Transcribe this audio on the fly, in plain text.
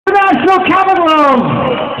national capital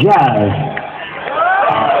of jazz.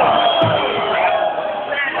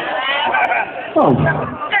 Oh,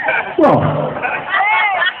 well,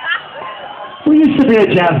 we used to be a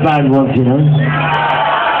jazz band once, you know.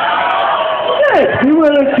 Yeah, we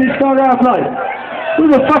were actually started out like, we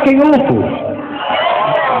were fucking awful.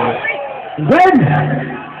 Then,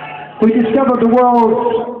 we discovered the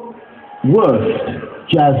world's worst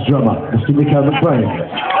jazz drummer, Mr. Nico McBrain.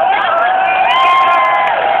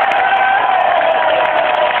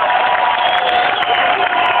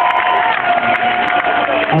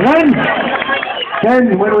 And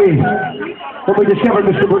then when we discovered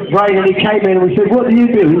Mr. McBrain and he came in and we said, what do you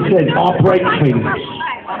do? He said, I break things.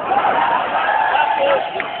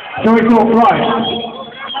 So we thought, right,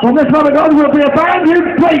 from this moment on we'll be a band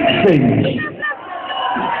who breaks things.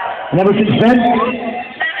 And ever since then,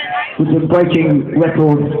 we've been breaking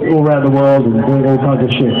records all around the world and doing all kinds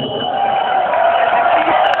of shit.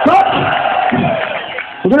 But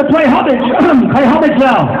we're going to pay homage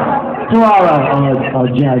now to our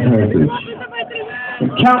jazz heritage. And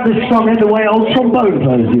count this song in the way old trombone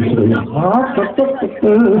players used to do. 1,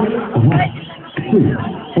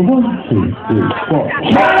 2, 3, 4.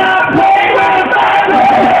 Can I play with a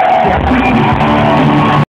band?